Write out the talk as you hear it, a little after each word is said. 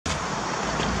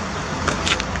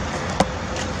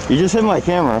You just hit my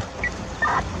camera.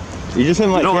 You just hit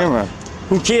my camera.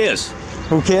 Who cares?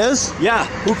 Who cares? Yeah,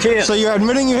 who cares? So you're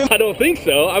admitting you hit? I don't think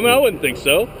so. I mean, I wouldn't think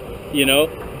so, you know.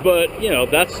 But, you know,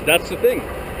 that's the thing.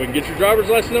 We can get your driver's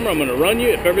license number. I'm going to run you.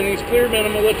 If everything's clear, man,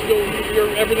 I'm going to let you go your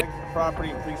everything.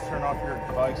 Property, please turn off your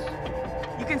device.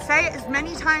 You can say it as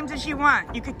many times as you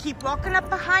want. You could keep walking up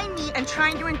behind me and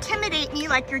trying to intimidate me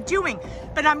like you're doing,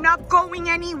 but I'm not going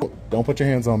anywhere. Don't put your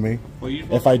hands on me.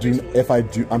 If I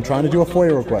do, I'm trying to do a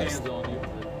FOIA request.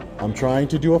 I'm trying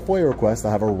to do a FOIA request.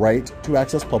 I have a right to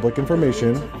access public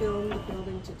information.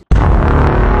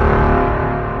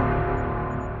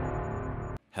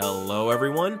 Hello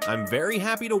everyone, I'm very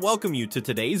happy to welcome you to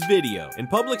today's video. In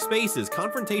public spaces,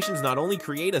 confrontations not only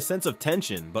create a sense of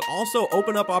tension, but also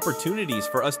open up opportunities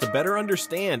for us to better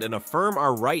understand and affirm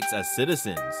our rights as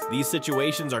citizens. These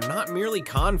situations are not merely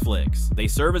conflicts, they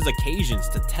serve as occasions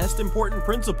to test important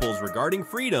principles regarding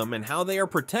freedom and how they are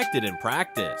protected in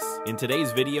practice. In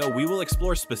today's video, we will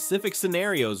explore specific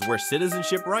scenarios where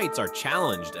citizenship rights are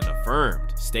challenged and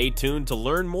affirmed. Stay tuned to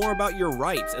learn more about your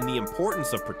rights and the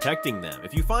importance of protecting them.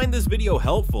 If you find this video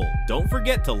helpful, don't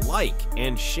forget to like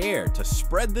and share to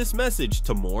spread this message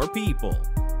to more people.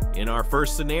 In our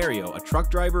first scenario, a truck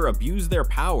driver abused their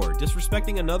power,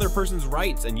 disrespecting another person's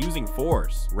rights and using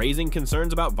force, raising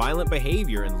concerns about violent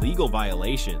behavior and legal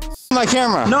violations. My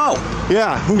camera. No.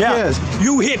 Yeah, who cares?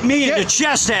 You hit me in the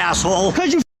chest, asshole.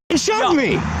 Because you shoved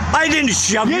me. I didn't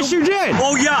shove you. Yes, you did.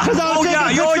 Oh, yeah. Oh,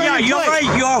 yeah. You're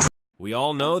right. We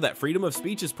all know that freedom of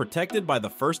speech is protected by the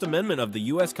First Amendment of the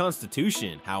U.S.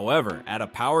 Constitution. However, at a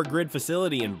power grid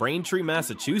facility in Braintree,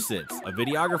 Massachusetts, a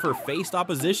videographer faced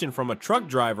opposition from a truck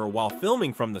driver while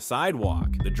filming from the sidewalk.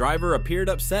 The driver appeared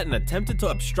upset and attempted to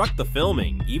obstruct the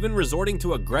filming, even resorting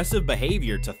to aggressive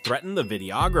behavior to threaten the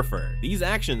videographer. These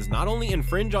actions not only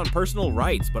infringe on personal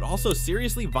rights, but also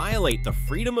seriously violate the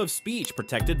freedom of speech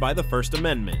protected by the First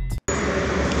Amendment.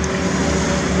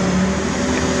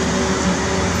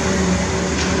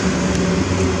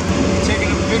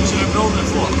 Picture the building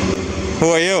for. Who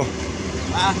are you?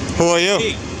 Huh? Who are you?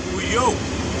 Me. Who are you?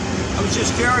 I was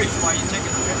just curious why you're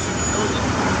taking a picture of the building.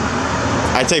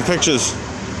 I take pictures.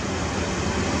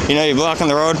 You know you're blocking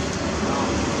the road?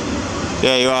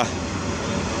 Yeah, you are.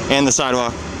 And the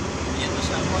sidewalk. And the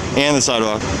sidewalk? And the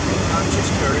sidewalk. I'm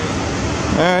just curious.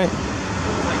 Alright.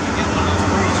 Like you get one of those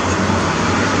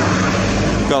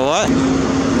crazy. Got what?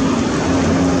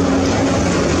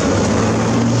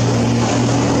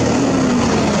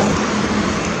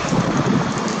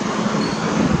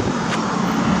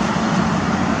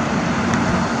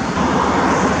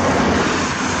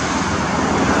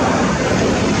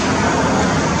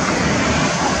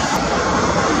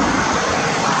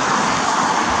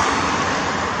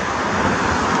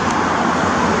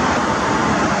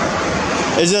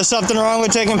 Is there something wrong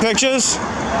with taking pictures?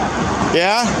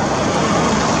 Yeah?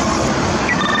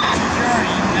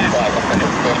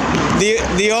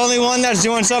 The only one that's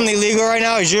doing something illegal right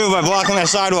now is you by blocking that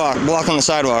sidewalk. Blocking the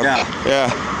sidewalk. Yeah. Yeah.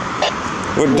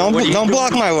 Well, don't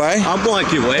block my way. I'll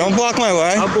block your way. Don't block my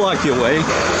way. I'll block your way.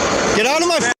 Get out of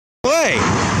my way.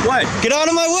 What? Get out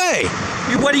of my way.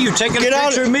 What are you taking a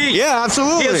picture of me? Yeah,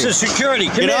 absolutely. Here's the security.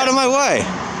 Come Get out of my way.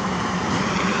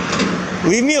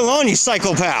 Leave me alone, you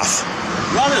psychopath.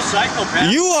 Not a psychopath.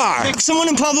 You are! Someone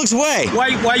in public's way.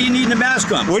 Why you need the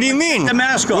mask on? What do you mean? Take the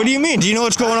mask on. What do you mean? Do you know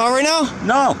what's going on right now?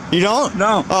 No. You don't?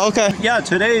 No. Oh, okay. Yeah,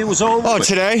 today it was over. Oh,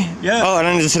 today? Yeah. Oh, it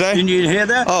ended today? Didn't you hear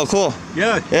that? Oh, cool.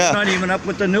 Yeah. Yeah. You're not even up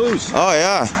with the news. Oh,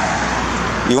 yeah.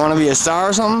 You want to be a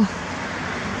star or something?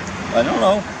 I don't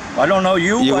know. I don't know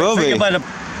you. You will be.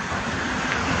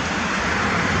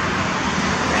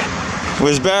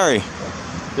 Where's Barry?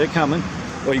 They're coming.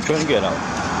 Well, you couldn't get out.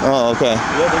 Oh, okay.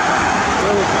 Yeah, they're coming.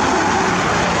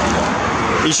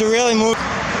 You should really move.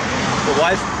 The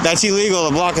wife? That's illegal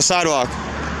to block a sidewalk.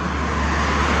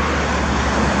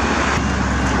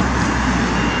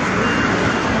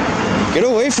 Get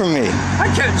away from me.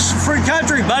 I can't. It's a free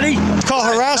country, buddy. It's called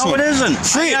harassment. No, it isn't.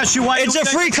 Free. I asked you why it's a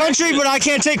free country, but I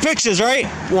can't take pictures, right?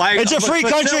 Why? It's a free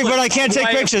country, but I can't take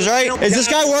pictures, right? Does this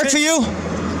guy work for you?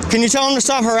 Can you tell him to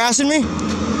stop harassing me?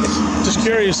 Just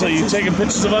curious, are you taking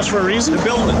pictures of us for a reason? The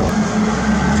building.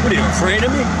 What are you, afraid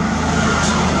of me?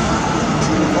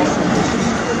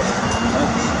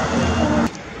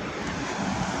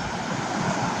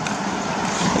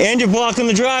 And you're blocking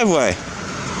the driveway.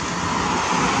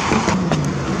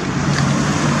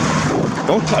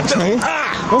 Don't touch me.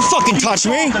 Don't fucking touch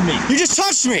me. You just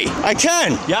touched me. I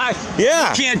can. Yeah? Yeah.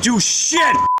 You can't do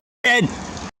shit, Ed.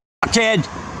 Ed.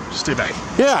 Stay back.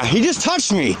 Yeah, he just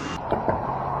touched me.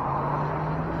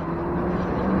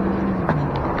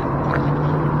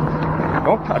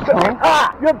 Don't touch me.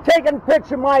 You're taking a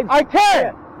picture of my... I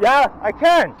can. Yeah? I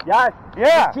can. Yes?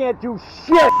 Yeah. You can't do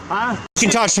shit. Huh? You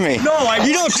can touch me. No,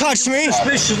 You don't touch me.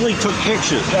 Suspiciously took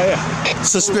pictures. Yeah.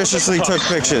 Suspiciously took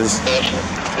pictures.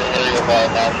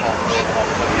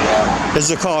 This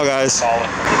is a call, guys.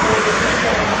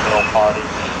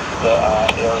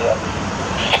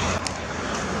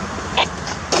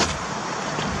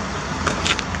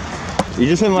 You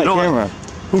just hit my camera.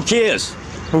 Who cares?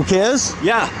 Who cares?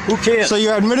 Yeah, who cares? So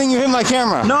you're admitting you hit my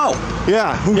camera? No.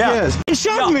 Yeah, who cares? You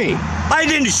shoved me. I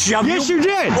didn't shove you. Yes, you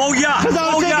did. Oh, yeah.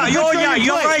 Oh, yeah.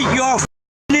 You're right. You're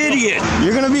an idiot.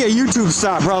 You're gonna be a YouTube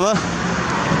star, brother.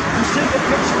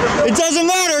 It doesn't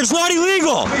matter. It's not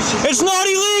illegal. It's not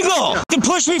illegal. You can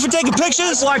push me for taking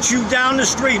pictures. I watch you down the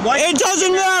street. It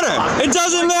doesn't matter. It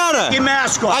doesn't matter. Take your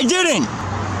mask off. I didn't.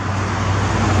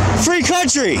 Free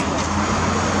country.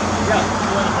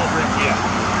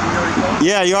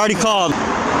 Yeah, you already called.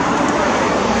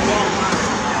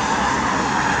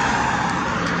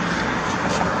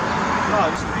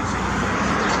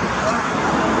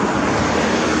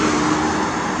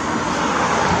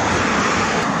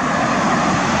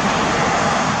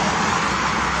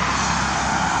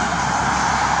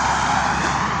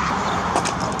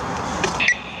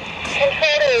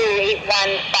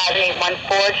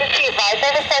 Just be advised, I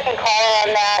have a second caller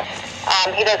on that.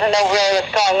 He doesn't know really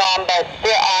what's going on, but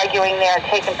they're arguing there,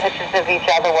 taking pictures of each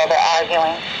other while they're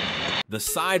arguing. The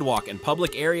sidewalk and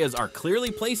public areas are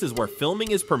clearly places where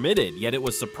filming is permitted, yet it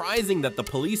was surprising that the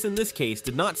police in this case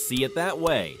did not see it that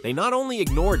way. They not only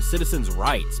ignored citizens'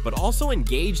 rights, but also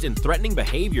engaged in threatening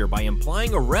behavior by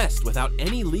implying arrest without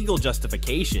any legal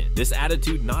justification. This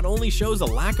attitude not only shows a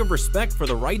lack of respect for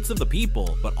the rights of the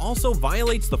people, but also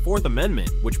violates the Fourth Amendment,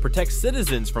 which protects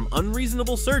citizens from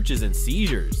unreasonable searches and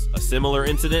seizures. A similar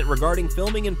incident regarding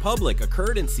filming in public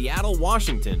occurred in Seattle,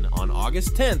 Washington on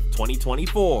August 10th,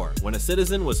 2024, when a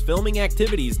citizen was filming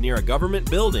activities near a government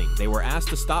building. They were asked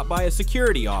to stop by a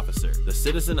security officer. The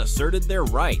citizen asserted their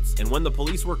rights, and when the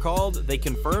police were called, they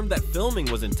confirmed that filming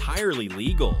was entirely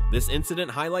legal. This incident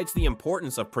highlights the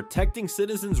importance of protecting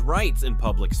citizens' rights in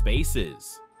public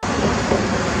spaces. Hey,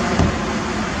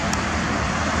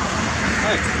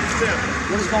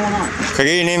 what is going on? Can I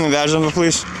get your name and badge number,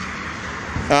 please?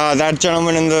 That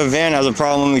gentleman in the van has a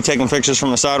problem with me taking pictures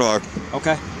from the sidewalk.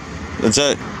 Okay. That's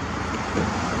it.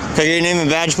 Can I get your name and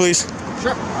badge, please?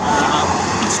 Sure.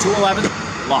 It's 211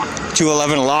 lock.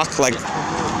 211 lock, like...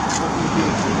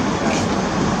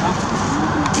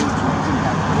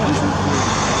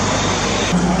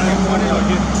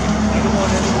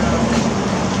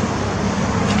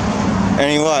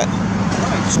 Any what?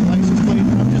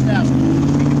 I'm just asking.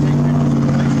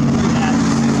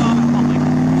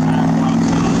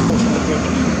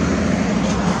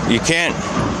 You can't.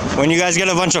 When you guys get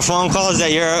a bunch of phone calls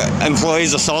that your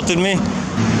employees assaulted me.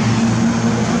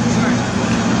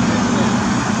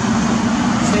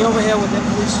 Stay over here with them,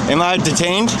 please. Am I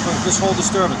detained? This whole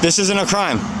disturbance. This isn't a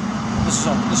crime. This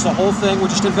is a whole thing. We're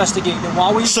just investigating.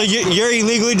 While we. So you're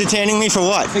illegally detaining me for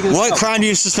what? What crime do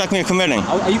you suspect me of committing?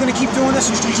 Are you going to keep doing this?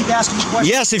 Or are you going to keep asking me questions?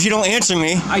 Yes, if you don't answer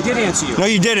me. I did answer you. No,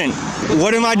 you didn't.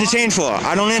 What am I detained for?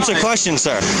 I don't answer questions,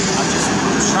 sir.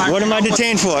 What am I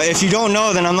detained for? If you don't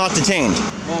know, then I'm not detained.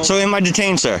 So am I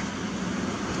detained, sir?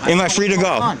 Am I free to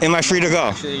go? Am I free to go?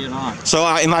 Actually, you're not. So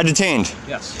am I detained?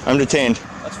 Yes. I'm detained.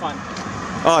 That's fine.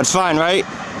 Oh, it's fine, right?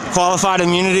 Qualified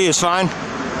immunity is fine? You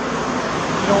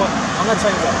know what? I'm going to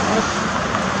tell you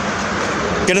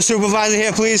what. Get a supervisor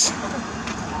here, please.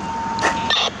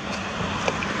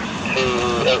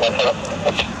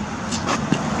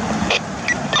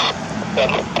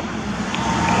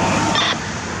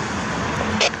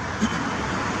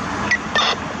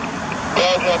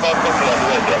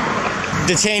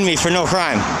 Detain me for no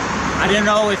crime. I didn't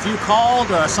know if you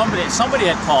called or somebody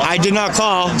had called. I did not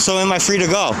call, so am I free to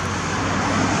go?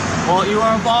 Well, you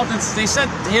were involved in. They said,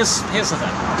 here's the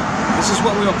thing. This is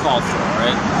what we were called for,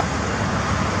 right?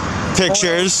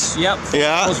 Pictures. Yep.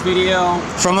 Yeah. Post video.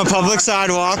 From a public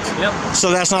sidewalk. Yep.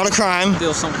 So that's not a crime. There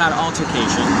was some kind of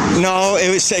altercation. No,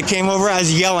 it came over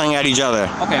as yelling at each other.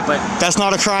 Okay, but that's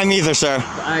not a crime either, sir.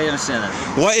 I understand that.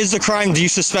 What is the crime do you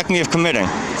suspect me of committing?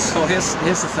 So here's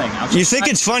the thing. You think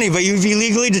it's funny, but you've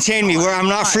illegally detained me where I'm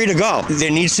not free to go. There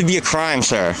needs to be a crime,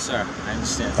 sir. Sir, I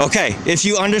understand. Okay, if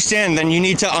you understand, then you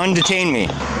need to undetain me.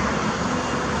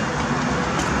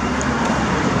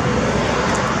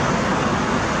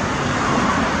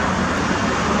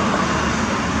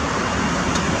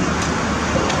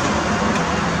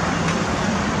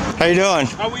 How you doing?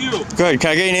 How are you? Good.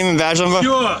 Can I get your name and badge number?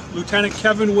 Sure. Lieutenant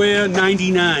Kevin Ware,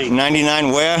 99.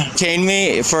 99 where? Detained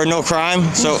me for no crime.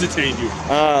 Who's detained you?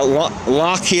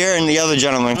 Locke here and the other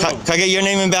gentleman. Can I get your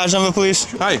name and badge number, please?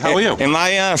 Hi, how are you? Am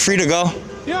I free to go?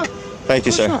 Yeah. Thank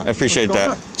you, sir. I appreciate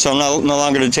that. So I'm no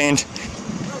longer detained?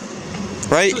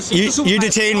 Right? You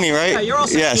detained me, right? Yeah, you're all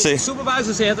set. Yeah, see?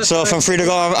 Supervisor's here. So if I'm free to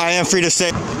go, I am free to stay.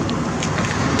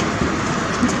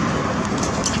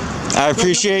 I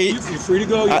appreciate... You're free to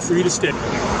go, you're free to stay.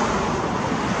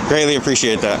 Greatly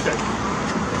appreciate that. Okay.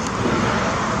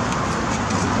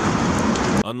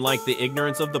 Unlike the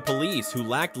ignorance of the police who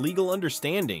lacked legal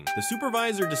understanding, the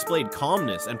supervisor displayed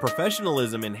calmness and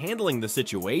professionalism in handling the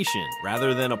situation.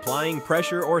 Rather than applying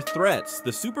pressure or threats,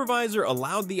 the supervisor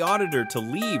allowed the auditor to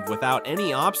leave without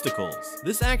any obstacles.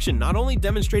 This action not only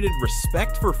demonstrated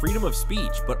respect for freedom of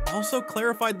speech, but also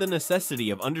clarified the necessity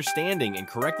of understanding and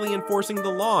correctly enforcing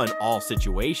the law in all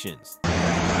situations.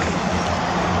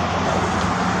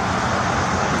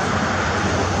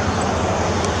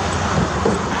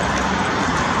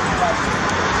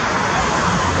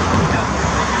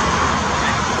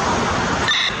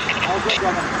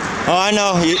 Oh, I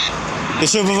know. The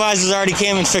supervisors already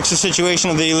came and fixed the situation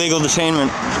of the illegal detainment.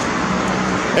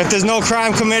 If there's no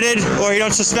crime committed, or you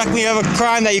don't suspect me of a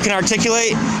crime that you can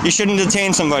articulate, you shouldn't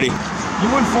detain somebody.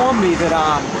 You informed me that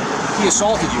he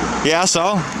assaulted you. Yeah,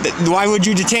 so? Why would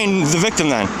you detain the victim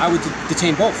then? I would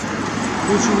detain both.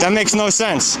 That makes no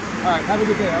sense. All right, have a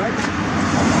good day, all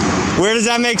right? Where does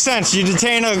that make sense? You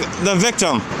detain the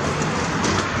victim.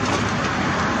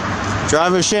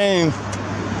 Drive of shame.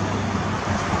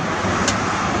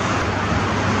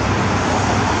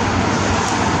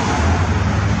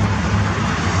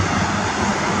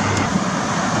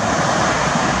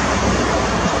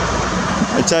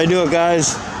 That's how you do it,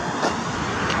 guys.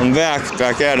 I'm back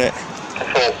at it.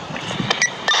 Control.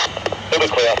 Super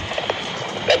clear.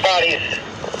 That body's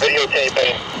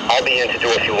videotaping. I'll be in to do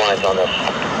a few lines on this.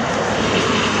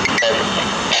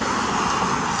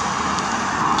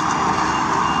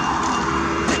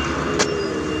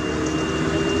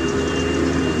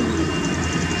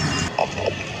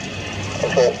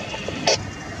 Control.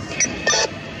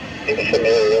 Maybe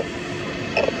familiar.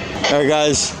 All right,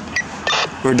 guys.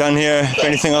 We're done here. If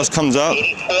anything else comes up.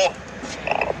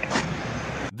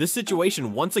 This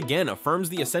situation once again affirms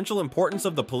the essential importance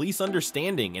of the police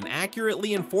understanding and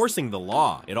accurately enforcing the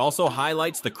law. It also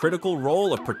highlights the critical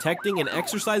role of protecting and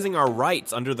exercising our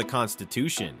rights under the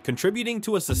Constitution, contributing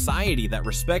to a society that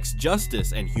respects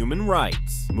justice and human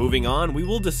rights. Moving on, we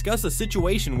will discuss a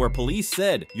situation where police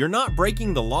said, "You're not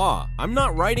breaking the law. I'm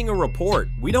not writing a report.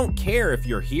 We don't care if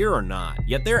you're here or not."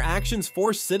 Yet their actions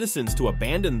force citizens to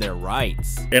abandon their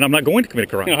rights. And I'm not going to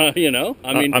commit a crime. You know,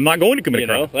 I mean, I'm not going to commit a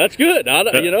crime. That's good. I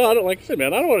don't like I said,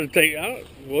 man. I don't want to take.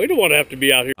 We don't want to have to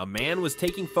be out here. A man was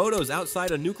taking photos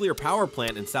outside a nuclear power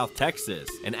plant in South Texas,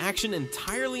 an action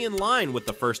entirely in line with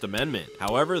the First Amendment.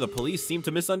 However, the police seemed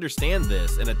to misunderstand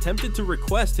this and attempted to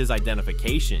request his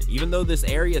identification, even though this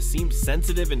area seemed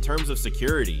sensitive in terms of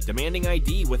security. Demanding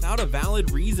ID without a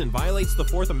valid reason violates the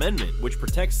Fourth Amendment, which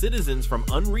protects citizens from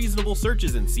unreasonable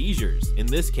searches and seizures. In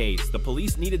this case, the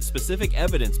police needed specific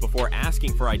evidence before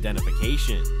asking for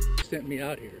identification. Sent me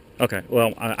out here. Okay,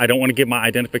 well, I don't want to give my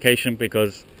identification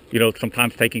because, you know,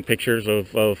 sometimes taking pictures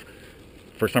of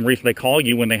for some reason they call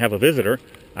you when they have a visitor.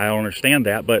 I don't understand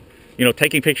that, but, you know,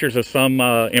 taking pictures of some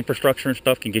infrastructure and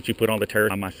stuff can get you put on the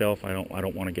terrorist. Myself, I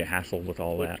don't want to get hassled with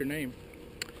all that. What's your name?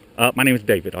 My name is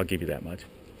David. I'll give you that much.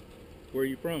 Where are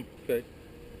you from? Okay.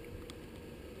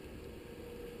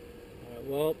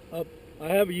 Well, I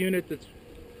have a unit that's.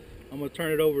 I'm gonna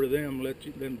turn it over to them. Let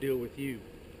them deal with you.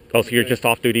 Oh, so you're just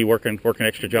off duty working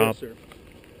extra job? Yes, sir.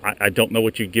 I don't know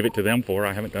what you give it to them for.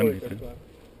 I haven't done anything.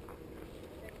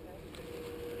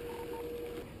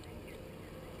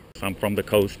 I'm from the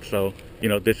coast, so, you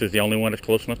know, this is the only one that's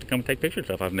close enough to come take pictures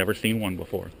of. I've never seen one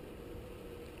before.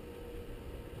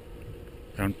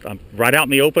 I'm right out in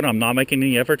the open. I'm not making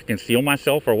any effort to conceal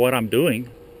myself or what I'm doing.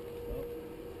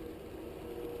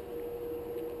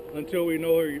 Until we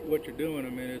know what you're doing, I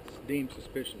mean, it's deemed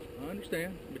suspicious. I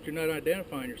understand, but you're not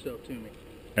identifying yourself to me.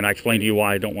 And I explained to you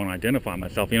why I don't want to identify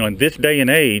myself. You know, in this day and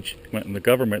age, in the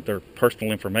government, their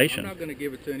personal information. I'm not going to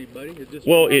give it to anybody. It's just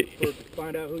to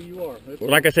find out who you are.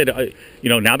 Like I said, you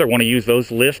know, now they want to use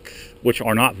those lists, which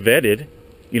are not vetted.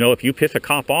 You know, if you piss a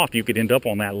cop off, you could end up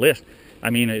on that list. I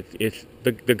mean,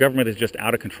 the government is just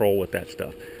out of control with that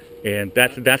stuff, and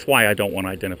that's why I don't want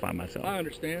to identify myself. I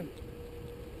understand.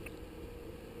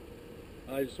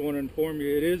 I just want to inform you,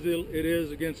 it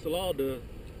is against the law to,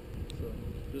 so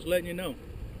just letting you know.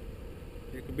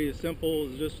 It could be as simple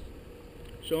as just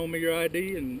showing me your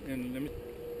ID and let me.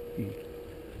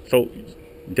 So,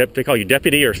 they call you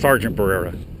Deputy or Sergeant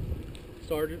Barrera?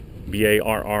 Sergeant.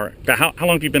 B-A-R-R. How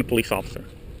long have you been a police officer?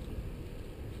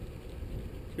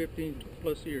 15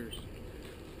 plus years.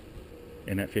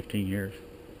 In that 15 years?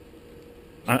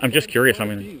 I'm just curious. I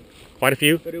mean, quite a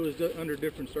few? But it was under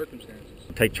different circumstances.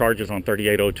 Take charges on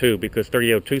 3802 because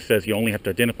 3802 says you only have to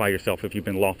identify yourself if you've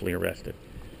been lawfully arrested.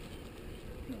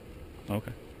 No.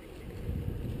 Okay.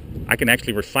 I can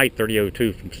actually recite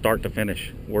 3802 from start to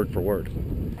finish, word for word.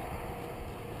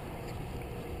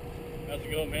 How's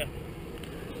it going, man?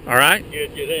 All right.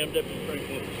 Good. Hey, I'm Deputy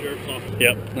Franklin with the Sheriff's Office.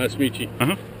 Yep. Nice to meet you.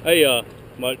 Uh-huh. Hey,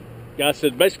 my guy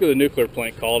said basically the nuclear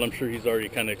plant called. I'm sure he's already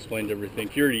kind of explained everything.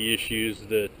 Security issues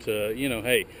that, you know,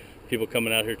 hey, people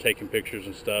coming out here taking pictures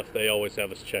and stuff, they always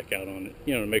have us check out on it,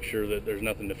 you know, to make sure that there's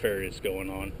nothing nefarious going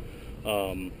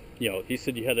on. You know, he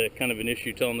said you had a kind of an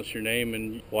issue telling us your name,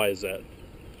 and why is that?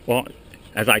 Well,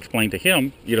 as I explained to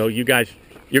him, you know, you guys,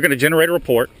 you're going to generate a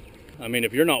report. I mean,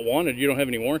 if you're not wanted, you don't have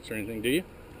any warrants or anything, do you?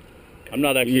 I'm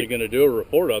not actually going to do a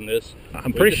report on this.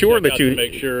 I'm pretty sure that you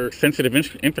make sure sensitive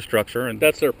infrastructure, and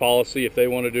that's their policy. If they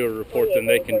want to do a report, then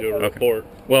they can do a report.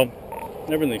 Well,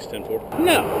 everything's 10-4.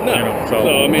 No. You know,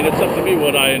 so I mean, it's up to me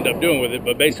what I end up doing with it.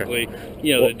 But basically,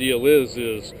 you know, the deal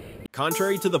is.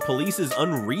 Contrary to the police's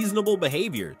unreasonable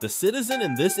behavior, the citizen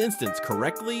in this instance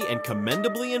correctly and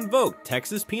commendably invoked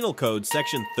Texas Penal Code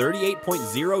Section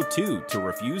 38.02 to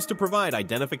refuse to provide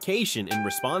identification in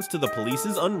response to the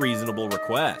police's unreasonable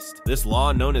request. This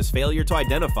law, known as failure to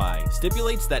identify,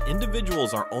 stipulates that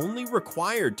individuals are only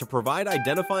required to provide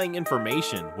identifying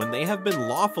information when they have been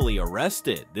lawfully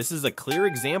arrested. This is a clear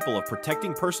example of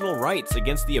protecting personal rights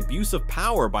against the abuse of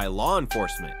power by law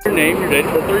enforcement. Your name, your date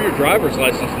of birth, or your driver's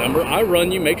license number. I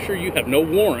run you, make sure you have no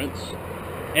warrants,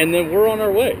 and then we're on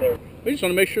our way. We just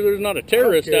want to make sure there's not a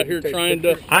terrorist out here trying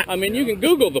to... I mean, you can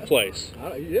Google the place.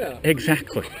 Yeah.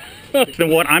 Exactly. So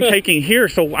what I'm taking here,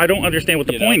 so I don't understand what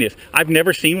the point is. I've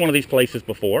never seen one of these places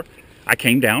before. I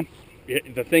came down.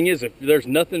 The thing is, if there's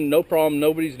nothing, no problem,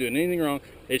 nobody's doing anything wrong,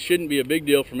 it shouldn't be a big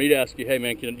deal for me to ask you, hey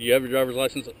man, do you have your driver's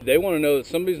license? They want to know that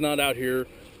somebody's not out here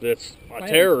that's a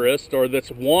terrorist or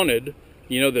that's wanted,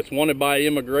 you know, that's wanted by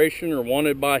immigration or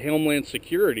wanted by Homeland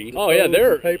Security. Oh yeah,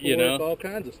 they're, you know, all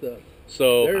kinds of stuff.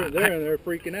 So they're in there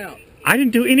freaking out. I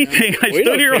didn't do anything. I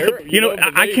stood here. You know,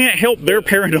 I can't help their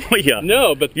paranoia.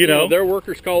 No, but you know, their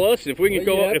workers call us. If we can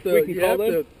go, if we can call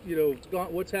them, you know,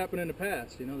 what's happened in the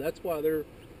past. You know, that's why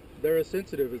they're as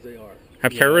sensitive as they are.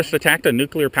 Have terrorists attacked a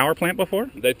nuclear power plant before?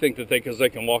 They think that because they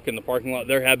can walk in the parking lot.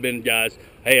 There have been guys.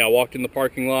 Hey, I walked in the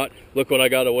parking lot. Look what I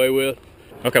got away with.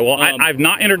 Okay, well, I've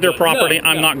not entered their property.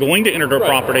 I'm not going to enter their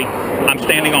property. I'm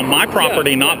standing on my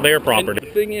property, not their property. And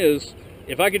the thing is,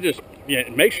 if I could just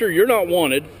make sure you're not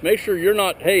wanted, make sure you're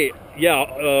not, hey,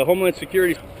 Homeland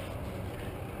Security.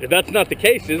 If that's not the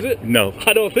case, is it? No.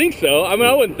 I don't think so. I mean,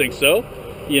 I wouldn't think so.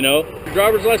 You know, your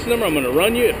driver's license number, I'm going to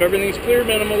run you. If everything's clear,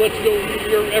 man, I'm going to let you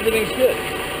go. Everything's good.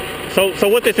 So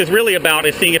what this is really about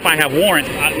is seeing if I have warrants.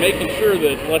 Making sure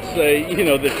that, let's say, you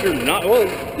know, that you're not, well,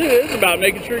 it is about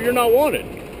making sure you're not wanted.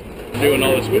 Doing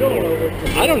all this with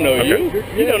I don't know you.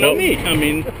 You don't know me. I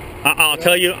mean... I'll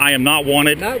tell you, I am not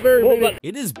wanted. Not very many.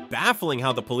 It is baffling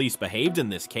how the police behaved in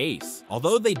this case.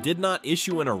 Although they did not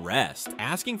issue an arrest,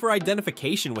 asking for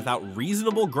identification without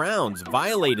reasonable grounds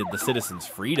violated the citizens'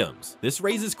 freedoms. This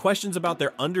raises questions about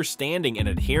their understanding and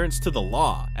adherence to the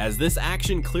law, as this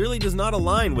action clearly does not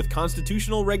align with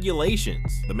constitutional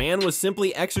regulations. The man was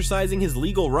simply exercising his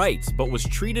legal rights, but was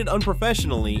treated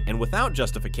unprofessionally and without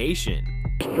justification.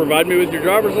 Just provide me with your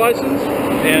driver's license,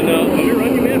 and let me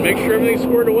run you in, make sure everything's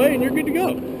squared away, and you're good to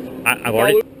go. I've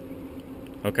already...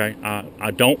 Okay,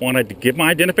 I don't want to give my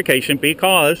identification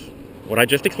because what I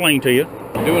just explained to you.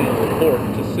 I'm doing a report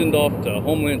to send off to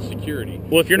Homeland Security.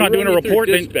 Well, if you're not doing a report,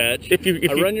 then dispatch. I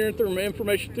run your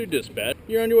information through dispatch.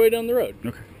 You're on your way down the road.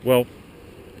 Okay. Well,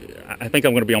 I think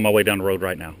I'm going to be on my way down the road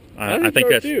right now. I think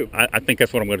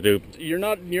that's what I'm going to do. You're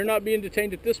not being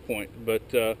detained at this point, but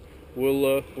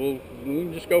we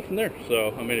can just go from there.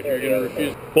 So I mean, if you're going to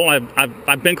refuse. Well,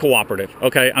 I've been cooperative.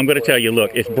 Okay, I'm going to tell you.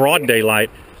 Look, it's broad daylight.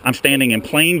 I'm standing in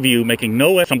plain view, making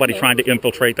no somebody trying to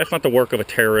infiltrate. That's not the work of a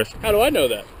terrorist. How do I know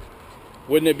that?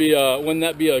 Wouldn't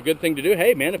that be a good thing to do?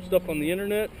 Hey, man, if stuff on the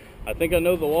internet, I think I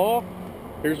know the law.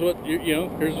 Here's what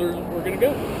here's where we're gonna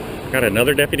go. Got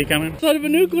another deputy coming? Inside of a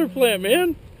nuclear plant,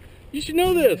 man. You should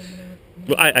know this.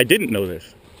 Well, I didn't know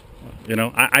this. You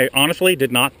know, I honestly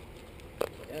did not. Yeah,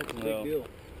 it's a big deal.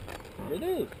 It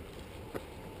is.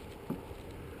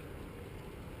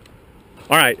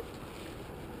 All right.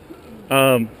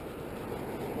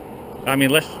 I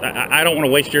mean, I don't want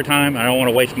to waste your time. I don't want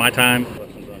to waste my time.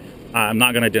 I'm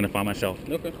not going to identify myself.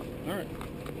 Okay. All right.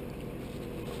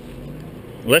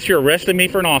 Unless you're arresting me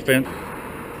for an offense.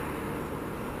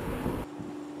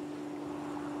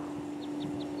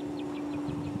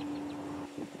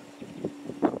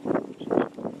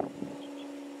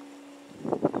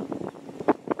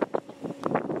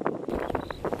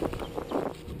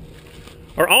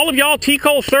 Are all of y'all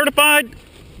T-Cole certified?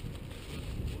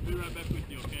 We'll be right back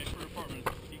with you, okay? For apartment,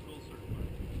 T-Cole certified.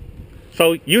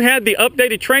 So you had the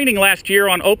updated training last year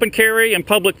on open carry and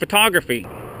public photography.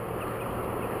 Like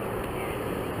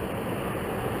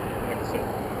I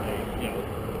said, you know,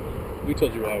 we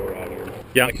told you why we're out here.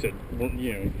 Yeah. Like I said,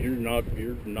 you know,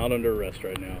 you're not under arrest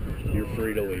right now. You're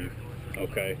free to leave,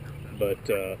 okay? But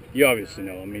you obviously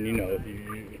know. I mean, you know.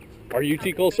 Are you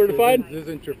T-Cole certified? This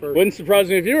isn't your first. Wouldn't surprise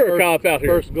me if you were a cop out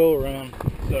here. First go around.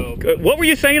 So. What were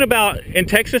you saying about in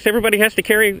Texas everybody has to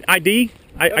carry ID?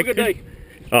 Have a good day.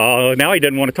 Oh, now he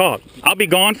doesn't want to talk. I'll be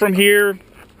gone from here.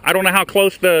 I don't know how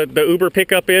close the Uber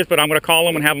pickup is, but I'm going to call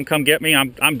them and have them come get me.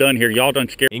 I'm done here. Y'all done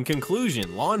scared. In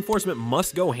conclusion, law enforcement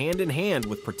must go hand in hand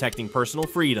with protecting personal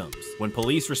freedoms. When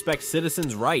police respect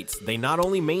citizens' rights, they not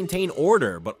only maintain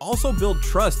order, but also build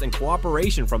trust and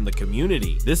cooperation from the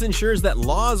community. This ensures that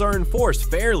laws are enforced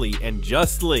fairly and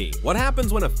justly. What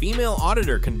happens when a female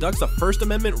auditor conducts a First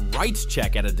Amendment rights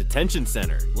check at a detention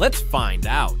center? Let's find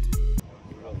out.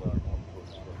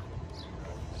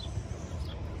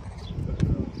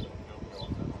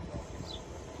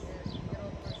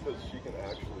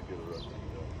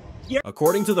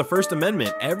 According to the First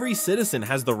Amendment, every citizen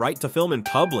has the right to film in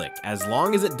public, as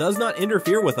long as it does not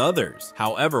interfere with others.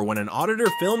 However, when an auditor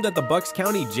filmed at the Bucks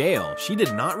County Jail, she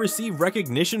did not receive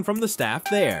recognition from the staff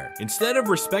there. Instead of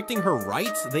respecting her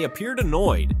rights, they appeared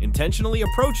annoyed, intentionally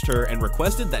approached her, and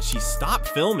requested that she stop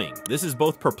filming. This is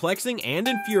both perplexing and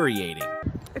infuriating.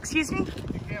 Excuse me?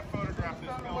 You can't photograph this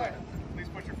building. Please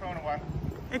put your phone away.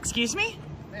 Excuse me?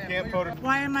 Can't photograph.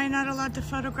 Why am I not allowed to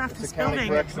photograph this County building?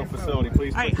 Correctional Facility.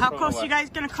 Please. All right, how close are you guys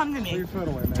gonna come to me?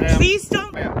 Ma'am, Please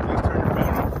don't. Ma'am, please turn your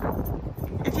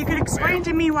phone off. If you could explain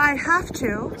to me why I have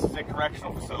to. This is a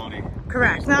correctional facility.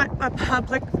 Correct. It's not a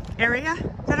public area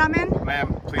that I'm in.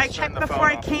 Ma'am, please I turn checked the before phone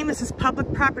I off. came. This is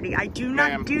public property. I do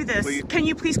not do this. Please. Can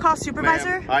you please call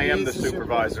supervisor? Ma'am, I am the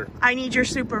supervisor. I need your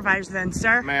supervisor then,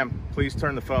 sir. Ma'am, please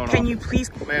turn the phone off. Can you please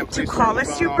to call a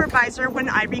supervisor when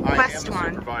I request I am the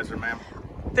one? supervisor, ma'am.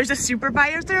 There's a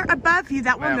supervisor above you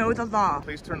that will know the law.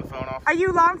 Please turn the phone off. Are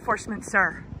you law enforcement,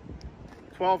 sir?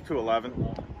 12 to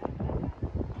 11.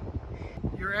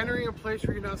 You're entering a place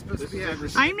where you're not supposed to be at.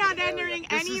 I'm not entering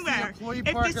anywhere.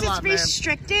 If this is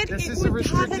restricted, This it is a would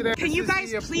restricted have area. Can you This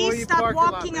guys is the please employee stop parking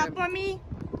lot, walking ma'am. up on me?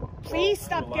 Please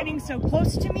stop getting so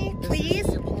close to me, please.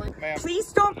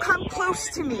 Please don't come close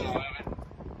to me.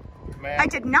 I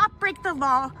did not break the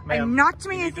law. I'm not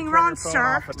doing anything wrong,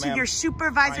 sir. To your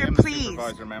supervisor, please.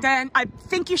 Then I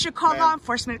think you should call law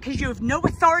enforcement because you have no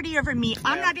authority over me.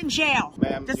 I'm not in jail.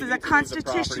 This is a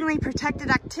constitutionally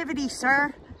protected activity,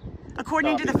 sir.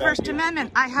 According to the First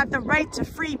Amendment, I have the right to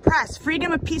free press,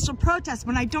 freedom of peaceful protest.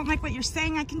 When I don't like what you're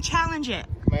saying, I can challenge it.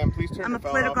 Ma'am, please turn I'm the a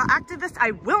phone political off. activist.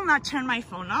 I will not turn my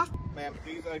phone off. Ma'am,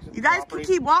 please exit You the guys property.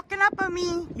 can keep walking up on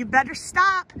me. You better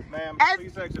stop. Ma'am,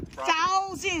 please exit the property.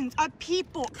 Thousands of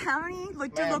people counting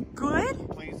like to look good.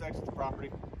 Please exit the property.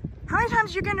 How many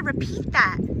times are you going to repeat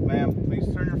that? Ma'am,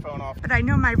 please turn your phone off. But I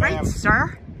know my rights,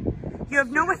 sir. You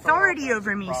have no authority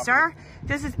over me, sir.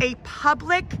 This is a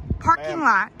public parking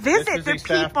lot. Visit the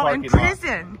people in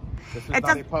prison. This is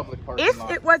not a public parking If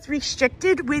lot. it was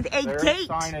restricted with a There is gate,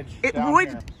 signage it down would.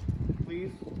 here.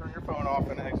 Please turn your phone off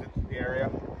and exit the area.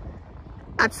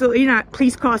 Absolutely not.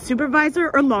 Please call a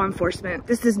supervisor or law enforcement.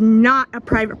 This is not a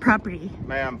private property.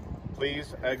 Ma'am,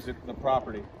 please exit the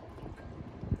property.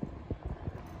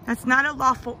 That's not a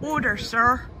lawful order,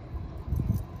 sir.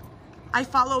 I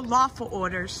follow lawful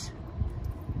orders.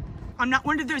 I'm not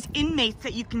one of those inmates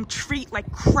that you can treat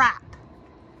like crap.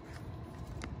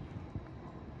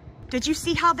 Did you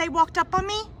see how they walked up on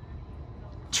me?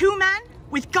 2 men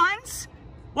with guns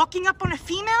walking up on a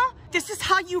female? This is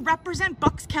how you represent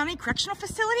Bucks County Correctional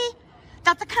Facility?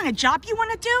 That's the kind of job you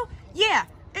want to do? Yeah,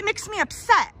 it makes me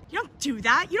upset. You don't do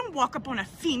that. You don't walk up on a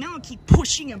female and keep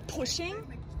pushing and pushing.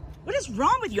 What is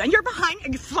wrong with you? And you're behind,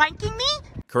 are you flanking me?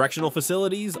 Correctional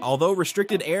facilities, although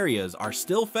restricted areas, are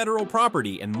still federal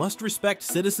property and must respect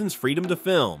citizens' freedom to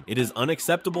film. It is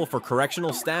unacceptable for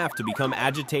correctional staff to become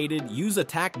agitated, use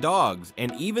attack dogs,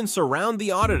 and even surround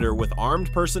the auditor with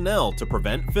armed personnel to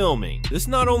prevent filming. This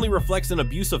not only reflects an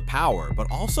abuse of power,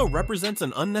 but also represents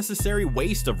an unnecessary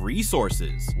waste of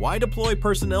resources. Why deploy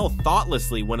personnel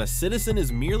thoughtlessly when a citizen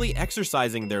is merely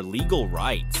exercising their legal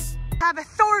rights? Have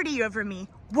authority over me.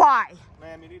 Why?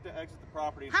 Ma'am, you need to exit the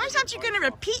property. How many times are you gonna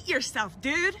repeat yourself,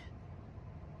 dude?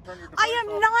 I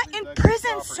am not in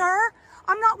prison, sir.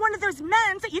 I'm not one of those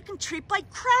men that you can treat like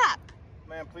crap.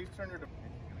 Ma'am, please turn your...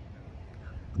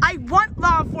 I want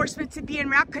law enforcement to be in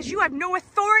route because you have no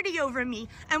authority over me.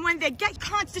 And when they get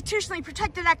constitutionally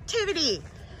protected activity,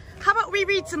 how about we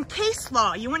read some case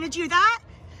law? You want to do that?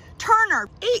 Turner,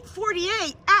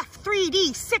 848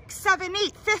 F3D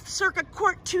 678, 5th Circuit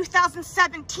Court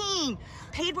 2017.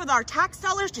 Paid with our tax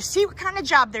dollars to see what kind of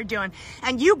job they're doing.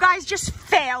 And you guys just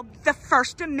failed the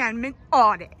First Amendment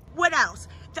audit. What else?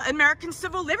 The American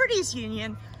Civil Liberties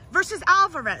Union versus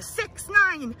Alvarez,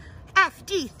 69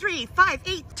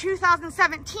 FD358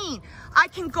 2017. I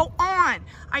can go on.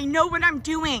 I know what I'm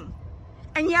doing.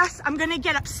 And yes, I'm gonna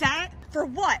get upset. For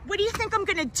what? What do you think I'm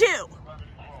gonna do?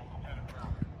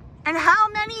 And how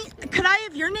many, could I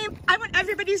have your name? I want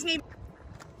everybody's name.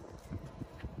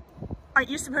 Aren't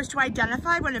you supposed to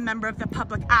identify when a member of the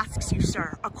public asks you,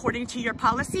 sir, according to your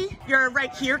policy? You're a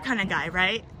right here kind of guy,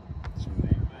 right?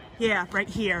 Yeah, right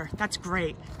here. That's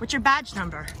great. What's your badge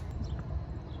number?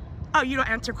 Oh, you don't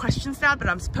answer questions now, but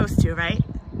I'm supposed to, right?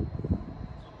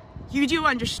 You do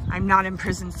understand. I'm not in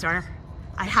prison, sir.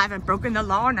 I haven't broken the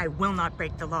law and I will not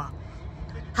break the law.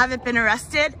 Haven't been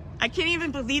arrested. I can't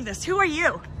even believe this. Who are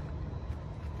you?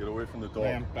 Get away from the dog.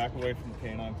 Ma'am, back away from the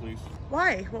canine, please.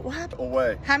 Why? What will happen?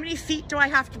 Away. How many feet do I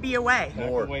have to be away?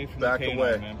 More. Back away from Back the canine,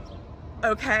 away. ma'am.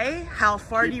 Okay, how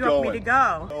far Keep do you want me to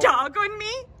go? Dog on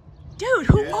me? Dude,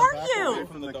 who are back you? Away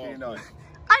from the canine.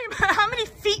 How many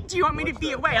feet do you want me to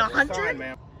be away?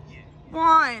 100?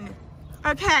 1.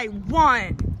 Okay,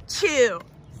 1, 2,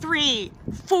 3,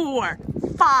 4,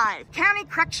 5. County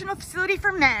Correctional Facility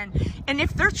for Men. And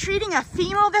if they're treating a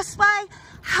female this way,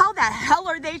 how the hell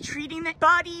are they treating the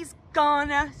body's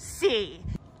gonna see?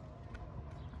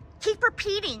 Keep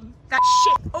repeating that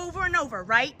shit over and over,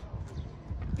 right?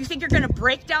 You think you're gonna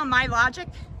break down my logic?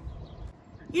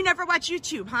 You never watch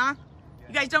YouTube, huh?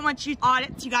 You guys don't watch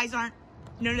audits? You guys aren't,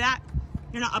 none of that?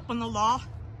 You're not up on the law?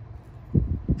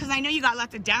 Because I know you got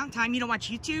lots of downtime. You don't watch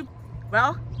YouTube?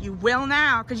 Well, you will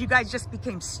now, because you guys just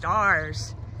became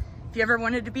stars. If you ever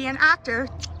wanted to be an actor,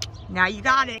 now you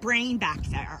got it. Brain back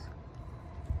there.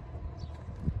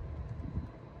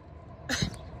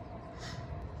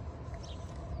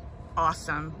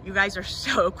 Awesome. You guys are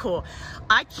so cool.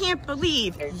 I can't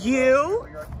believe you,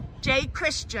 Jay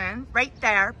Christian, right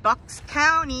there, Bucks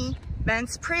County,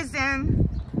 Men's Prison,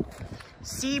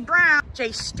 C. Brown,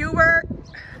 Jay Stewart,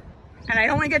 and I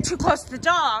don't want to get too close to the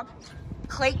dog,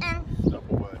 Clayton.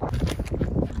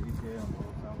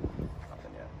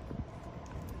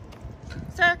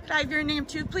 Sir, could I have your name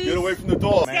too, please? Get away from the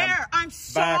dog. Sir, I'm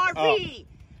sorry.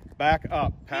 Back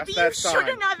up. Past Maybe that you sign.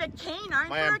 shouldn't have a canine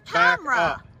for a Ma'am,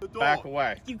 camera. Back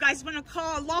away. You guys want to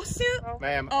call a lawsuit?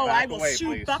 Ma'am, oh, back I will away, sue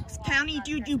please. Bucks County.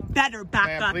 Dude, you better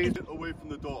back up. Please get away from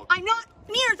the dog. I'm not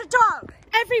near the dog.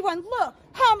 Everyone, look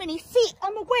how many feet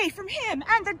I'm away from him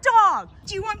and the dog.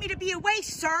 Do you want me to be away,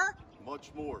 sir?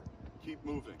 Much more. Keep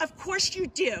moving. Of course you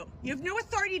do. You have no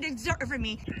authority to exert over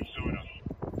me.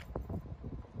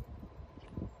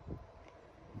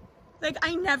 Like,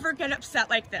 I never get upset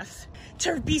like this.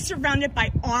 To be surrounded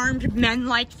by armed men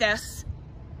like this.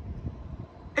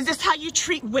 Is this how you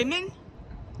treat women?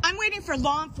 I'm waiting for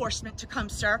law enforcement to come,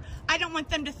 sir. I don't want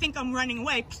them to think I'm running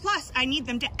away. Plus, I need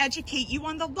them to educate you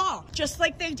on the law. Just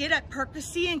like they did at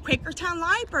Percy and Quakertown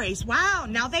libraries. Wow,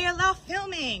 now they allow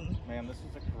filming. Ma'am, this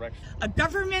is a correction. A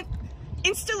government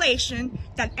installation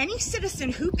that any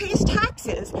citizen who pays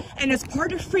taxes and is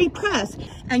part of free press,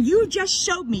 and you just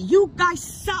showed me, you guys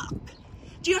suck.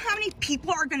 Do you know how many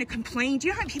people are going to complain? Do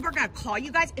you know how many people are going to call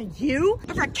you guys and you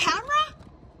over a camera?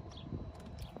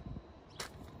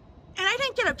 And I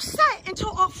didn't get upset until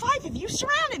all 5 of you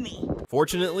surrounded me.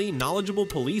 Fortunately, knowledgeable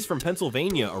police from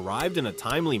Pennsylvania arrived in a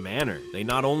timely manner. They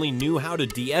not only knew how to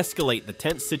de-escalate the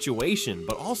tense situation,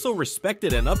 but also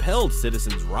respected and upheld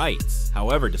citizens' rights.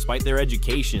 However, despite their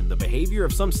education, the behavior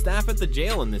of some staff at the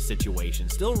jail in this situation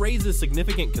still raises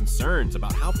significant concerns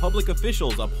about how public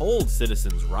officials uphold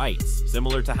citizens' rights.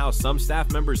 Similar to how some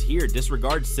staff members here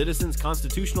disregard citizens'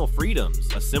 constitutional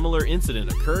freedoms, a similar incident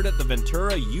occurred at the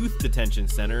Ventura Youth Detention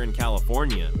Center in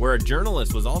California, where a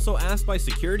journalist was also asked by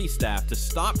security staff to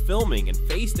stop filming and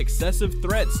faced excessive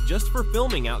threats just for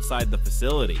filming outside the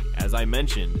facility. As I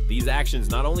mentioned, these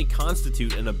actions not only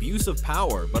constitute an abuse of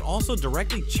power, but also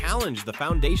directly challenge the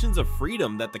foundations of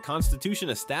freedom that the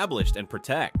Constitution established and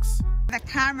protects. The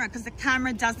camera, because the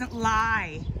camera doesn't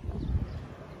lie.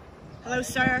 Hello,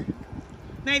 sir.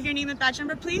 May I have your name and badge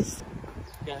number, please?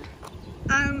 Okay.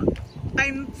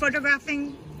 I'm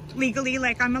photographing legally,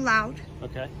 like I'm allowed.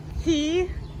 Okay. He,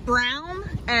 Brown,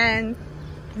 and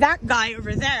that guy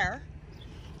over there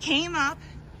came up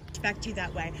Respect you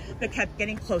that way, but kept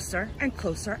getting closer and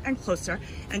closer and closer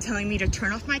and telling me to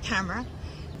turn off my camera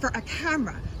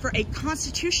for a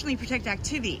constitutionally protected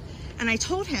activity. And I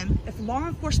told him, if law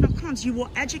enforcement comes, you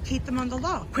will educate them on the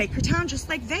law. Quakertown, just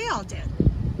like they all did.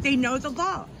 They know the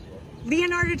law.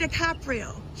 Leonardo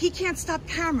DiCaprio, he can't stop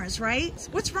cameras, right?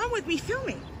 What's wrong with me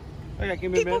filming? Okay,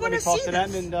 give me a minute. Let me talk to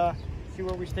them and see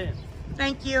where we stand.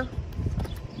 Thank you.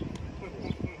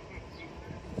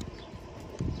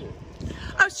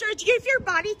 Oh, sir, do you have your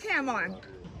body cam on?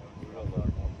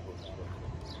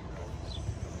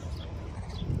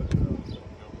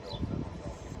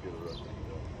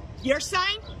 Your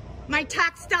sign? My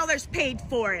tax dollars paid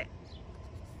for it.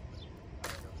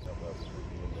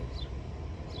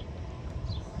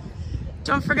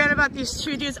 Don't forget about these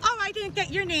 2 dudes. Oh, I didn't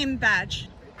get your name badge.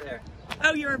 Right there.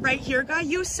 Oh, you're a right here guy?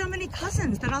 You have so many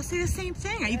cousins that all say the same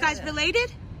thing. Are you guys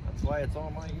related? That's why it's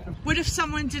on my uniform. What if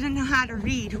someone didn't know how to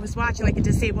read who was watching, like a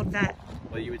disabled vet?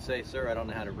 Well, you would say, sir, I don't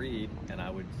know how to read, and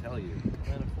I would tell you,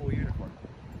 I'm in a full uniform.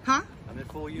 Huh? I'm in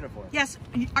full uniform. Yes,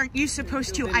 aren't you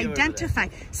supposed to identify?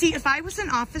 See, if I was an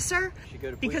officer,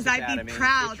 because I'd be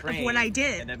proud of what I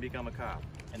did. And then become a cop,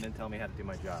 and then tell me how to do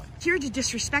my job. Here to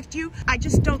disrespect you, I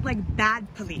just don't like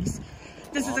bad police.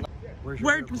 This is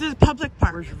a public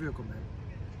park. Where's your vehicle, man?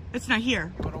 It's not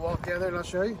here. You want to walk down there and I'll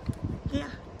show you? Yeah.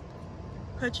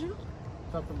 Could you?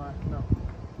 Up to my, no.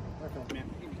 Okay. Man,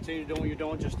 you continue doing what you're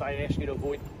doing, just I ask you to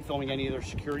avoid filming any other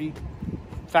security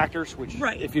factors, which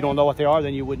if you don't know what they are,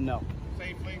 then you wouldn't know.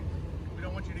 Safely. We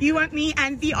don't want you to You want me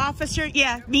and the officer?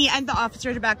 Yeah, me and the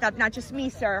officer to back up, not just me,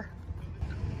 sir.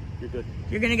 You're good.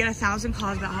 You're gonna get 1,000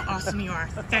 calls about how awesome you are.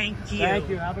 Thank you. Thank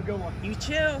you. Have a good one. You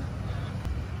too.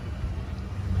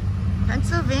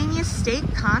 Pennsylvania State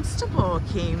Constable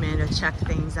came in to check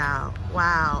things out.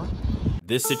 Wow.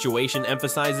 This situation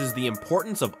emphasizes the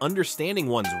importance of understanding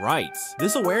one's rights.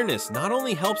 This awareness not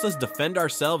only helps us defend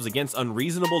ourselves against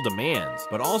unreasonable demands,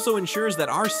 but also ensures that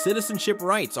our citizenship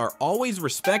rights are always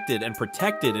respected and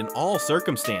protected in all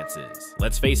circumstances.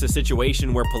 Let's face a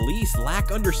situation where police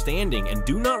lack understanding and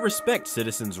do not respect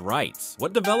citizens' rights.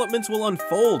 What developments will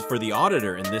unfold for the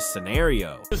auditor in this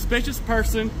scenario? Suspicious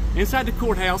person inside the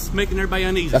courthouse making everybody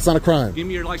uneasy. That's not a crime. Give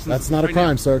me your license. That's not a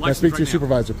crime, sir. Can I speak to your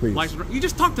supervisor, please? You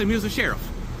just talked to him. He was a sheriff.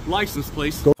 License,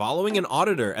 please. Following an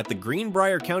auditor at the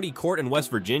Greenbrier County Court in West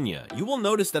Virginia, you will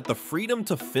notice that the freedom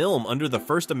to film under the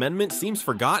First Amendment seems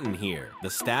forgotten here.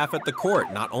 The staff at the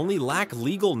court not only lack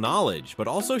legal knowledge, but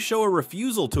also show a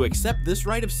refusal to accept this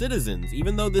right of citizens,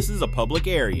 even though this is a public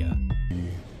area.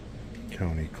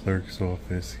 County clerk's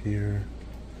office here.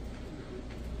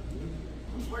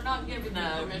 We're not giving you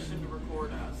permission to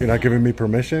record us. You're not giving me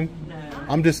permission? No.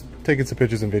 I'm just taking some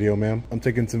pictures and video, ma'am. I'm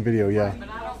taking some video, yeah. But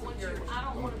I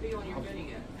don't want to be on your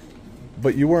video.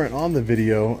 But you weren't on the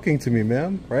video talking to me,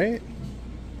 ma'am, right?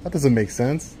 That doesn't make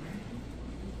sense.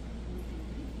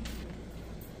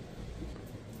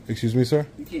 Excuse me, sir?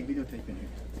 You can't videotape in here.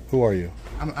 Who are you?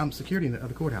 I'm security of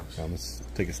the courthouse. Let's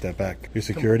take a step back. You're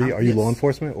security? Are you law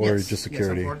enforcement or just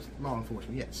security? Yes, I'm part of law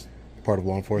enforcement, yes. Part of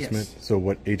law enforcement? Yes. So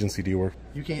what agency do you work?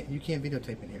 You can't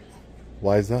videotape in here.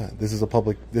 Why is that? This is a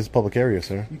public area,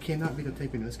 sir. You cannot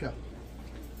videotape in here. Let's go.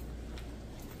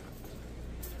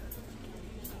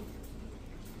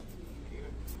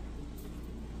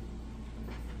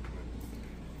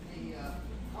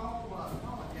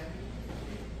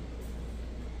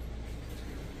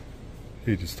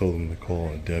 He just told him to call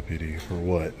a deputy for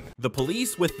what? The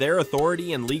police, with their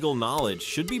authority and legal knowledge,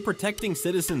 should be protecting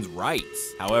citizens'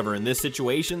 rights. However, in this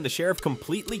situation, the sheriff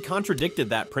completely contradicted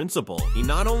that principle. He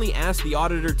not only asked the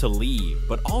auditor to leave,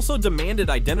 but also demanded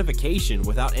identification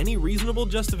without any reasonable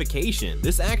justification.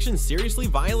 This action seriously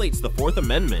violates the Fourth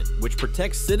Amendment, which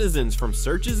protects citizens from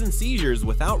searches and seizures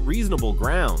without reasonable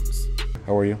grounds.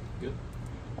 How are you? Good.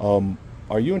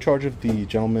 Are you in charge of the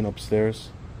gentleman upstairs?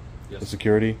 Yes. The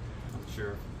security?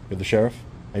 Sure. You're the sheriff?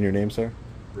 And your name, sir?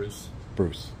 Bruce.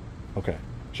 Bruce. Okay.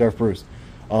 Sheriff Bruce.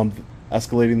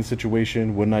 Escalating the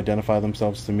situation, wouldn't identify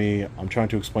themselves to me. I'm trying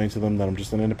to explain to them that I'm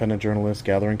just an independent journalist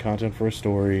gathering content for a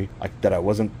story, that I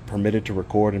wasn't permitted to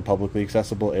record in publicly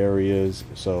accessible areas,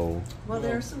 so... Well,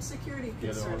 there are some security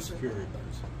concerns. Yeah, there are security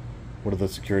concerns. What are the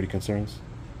security concerns?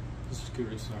 The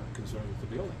security concerns with the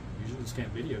building. You just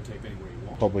can't videotape anywhere you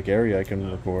want. Public area I can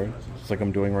record, just like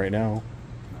I'm doing right now.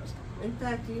 In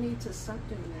fact, you need to stop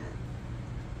doing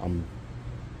that.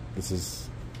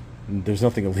 There's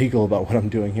nothing illegal about what I'm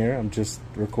doing here. I'm just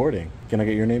recording. Can I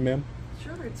get your name, ma'am?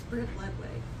 Sure, it's Brent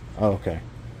Ledway. Oh, okay.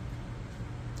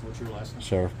 What's your last name?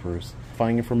 Sheriff Bruce.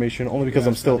 Identifying information only because You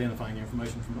I'm asked still. identifying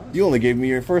information from us. You only gave me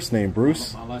your first name,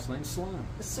 Bruce. My last name's Slime.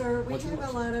 Sir, we What's have yours?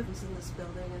 a lot of things in this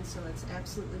building, and so it's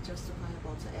absolutely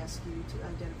justifiable to ask you to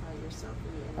identify yourself.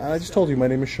 I just told you my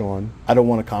name is Sean. I don't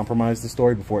want to compromise the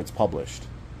story before it's published.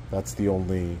 That's the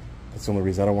only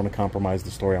reason. I don't want to compromise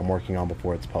the story I'm working on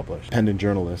before it's published. Independent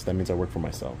journalist, that means I work for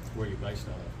myself. Where are you based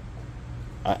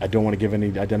out of? I don't want to give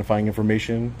any identifying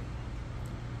information.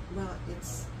 Well,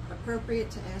 it's appropriate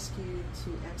to ask you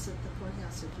to exit the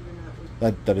courthouse if you're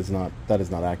not. That is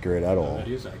not accurate at all. That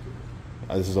is accurate.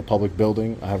 This is a public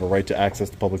building. I have a right to access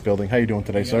the public building. How you doing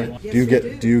today, sir? Yes,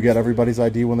 Do you get everybody's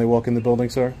ID when they walk in the building,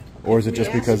 sir? Or is it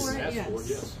just because?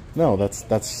 Yes. No,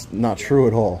 that's not true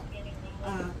at all.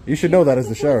 You should know that as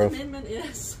the sheriff. Amendment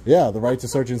is. Yeah, the right to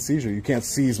search and seizure. You can't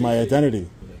seize my identity.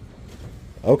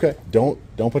 Okay, don't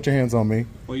put your hands on me.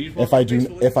 Well, If I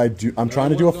do, I'm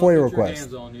trying to do a FOIA request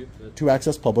to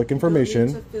access public information.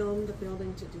 You need to film the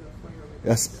building to do a FOIA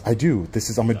request. Yes, I do.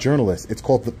 I'm a journalist. It's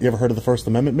called. You ever heard of the First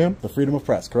Amendment, ma'am? The freedom of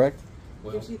press, correct?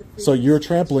 Well, So you're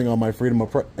trampling on my freedom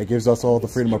of press. It gives us all the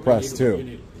freedom of press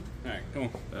too. All right, come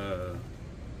on.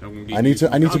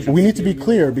 We need to be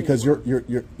clear because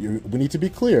we need to be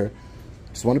clear.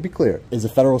 Just want to be clear. Is a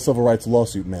federal civil rights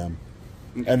lawsuit, ma'am,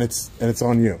 and it's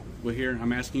on you. Well, here,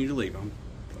 I'm asking you to leave.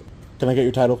 Can I get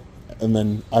your title, and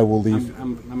then I will leave.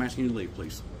 I'm asking you to leave,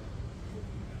 please.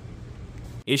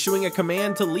 Issuing a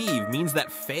command to leave means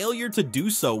that failure to do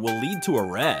so will lead to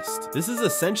arrest. This is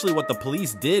essentially what the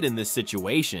police did in this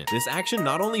situation. This action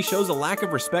not only shows a lack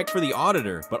of respect for the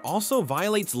auditor, but also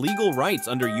violates legal rights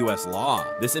under US law.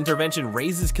 This intervention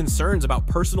raises concerns about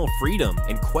personal freedom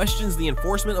and questions the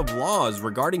enforcement of laws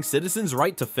regarding citizens'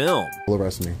 right to film. Will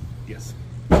arrest me. Yes.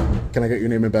 Can I get your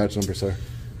name and badge number, sir?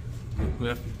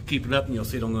 Well, keep it up and you'll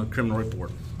see it on the criminal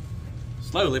report.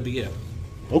 Slowly, but yeah.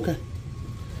 Okay.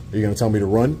 Are you going to tell me to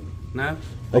run? No.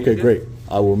 Okay, great.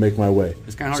 I will make my way.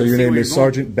 It's kind of hard So to your see name where is you're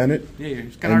going. Sergeant Bennett? Yeah,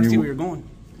 it's kind of hard to see where you're going.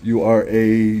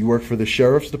 You work for the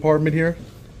sheriff's department here?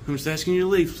 I'm just asking you to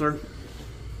leave, sir.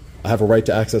 I have a right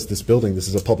to access this building. This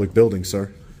is a public building,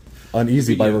 sir.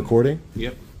 Uneasy by recording?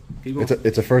 Yep. Keep going.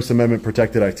 It's a First Amendment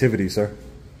protected activity, sir.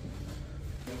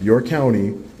 Your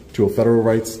county to a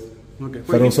federal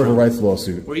civil rights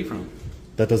lawsuit. Where are you from?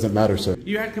 That doesn't matter, sir.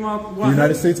 You had to come up. The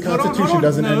United States Constitution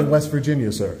doesn't end in West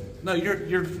Virginia, sir. No,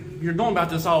 you're going about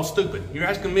this all stupid. You're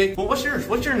asking me. Well, what's yours?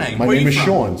 What's your name? My Where name you is from?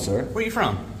 Sean, sir. Where are you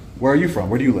from? Where are you from?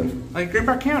 Where do you live? Like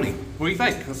Greenbrier County. Where do you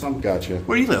think? Gotcha.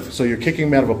 Where do you live? So you're kicking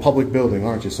me out of a public building,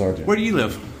 aren't you, Sergeant? Where do you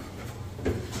live?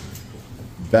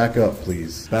 Back up,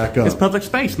 please. Back up. It's public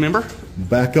space, remember?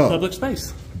 Back up. Public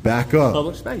space. Back up.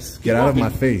 Public space. Get out of my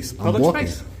face. I'm Public walking.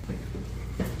 space.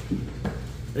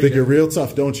 Think you're real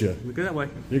tough, don't you? Go that way.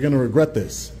 You're going to regret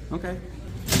this. Okay.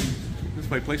 This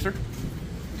way, please, sir.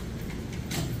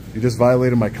 You just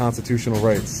violated my constitutional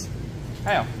rights.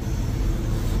 How?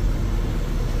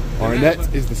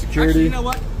 Arnett is the security. Actually, you know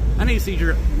what? I need to see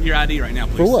your ID right now,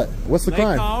 please. For what? What's the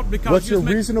crime? What's your you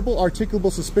reasonable,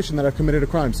 articulable suspicion that I've committed a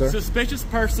crime, sir? Suspicious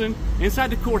person inside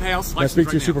the courthouse. Can I speak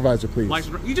to your supervisor, please?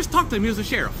 You just talked to him. He was the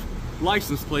sheriff.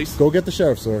 License, please. Go get the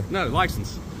sheriff, sir. No,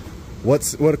 license.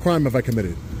 What crime have I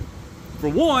committed? For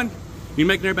one, you're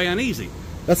making everybody uneasy.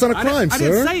 That's not a crime, sir. I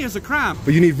didn't say it's a crime.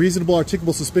 But you need reasonable,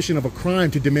 articulable suspicion of a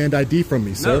crime to demand ID from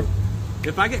me, sir. No.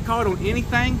 If I get caught on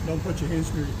anything... Don't put your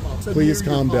hands in your pockets. Please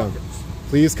calm down.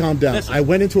 Please calm down. Listen. I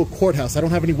went into a courthouse. I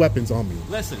don't have any weapons on me.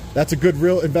 Listen. That's a good,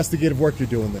 real investigative work you're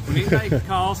doing there. When anybody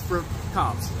calls for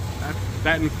cops,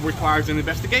 that requires an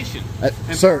investigation.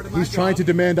 Sir, he's trying to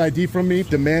demand ID from me.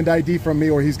 Demand ID from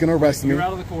me or he's going to arrest me. You're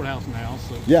out of the courthouse now.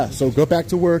 So. Yeah, so go back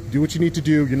to work. Do what you need to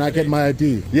do. You're not getting my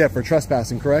ID. Yeah, for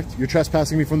trespassing, correct? You're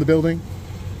trespassing me from the building?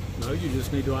 No, you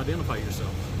just need to identify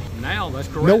yourself. Now, that's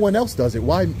correct. No one else does it.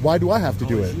 Why do I have to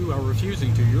do it? You are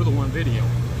refusing to. You're the one video.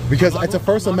 Because it's a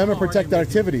First Amendment protected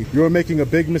activity. You're making a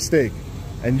big mistake.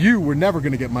 And you were never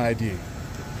going to get my ID.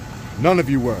 None of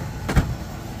you were.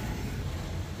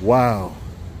 Wow.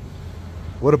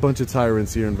 What a bunch of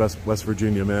tyrants here in West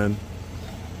Virginia, man.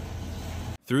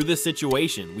 Through this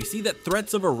situation, we see that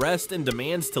threats of arrest and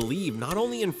demands to leave not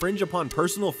only infringe upon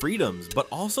personal freedoms, but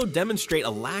also demonstrate a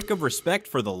lack of respect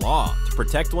for the law. To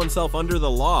protect oneself under the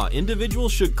law,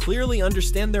 individuals should clearly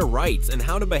understand their rights and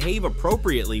how to behave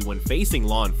appropriately when facing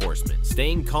law enforcement.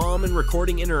 Staying calm and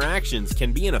recording interactions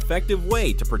can be an effective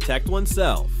way to protect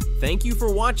oneself. Thank you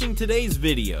for watching today's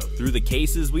video. Through the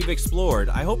cases we've explored,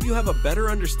 I hope you have a better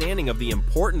understanding of the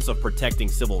importance of protecting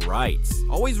civil rights.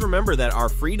 Always remember that our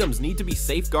freedoms need to be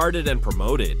safeguarded and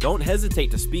promoted. Don't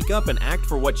hesitate to speak up and act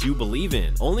for what you believe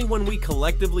in. Only when we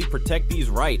collectively protect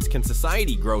these rights can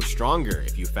society grow stronger.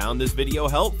 If you found this video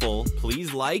helpful,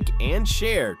 please like and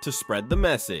share to spread the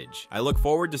message. I look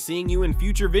forward to seeing you in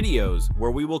future videos where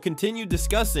we will continue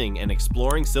discussing and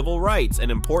exploring civil rights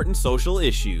and important social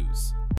issues.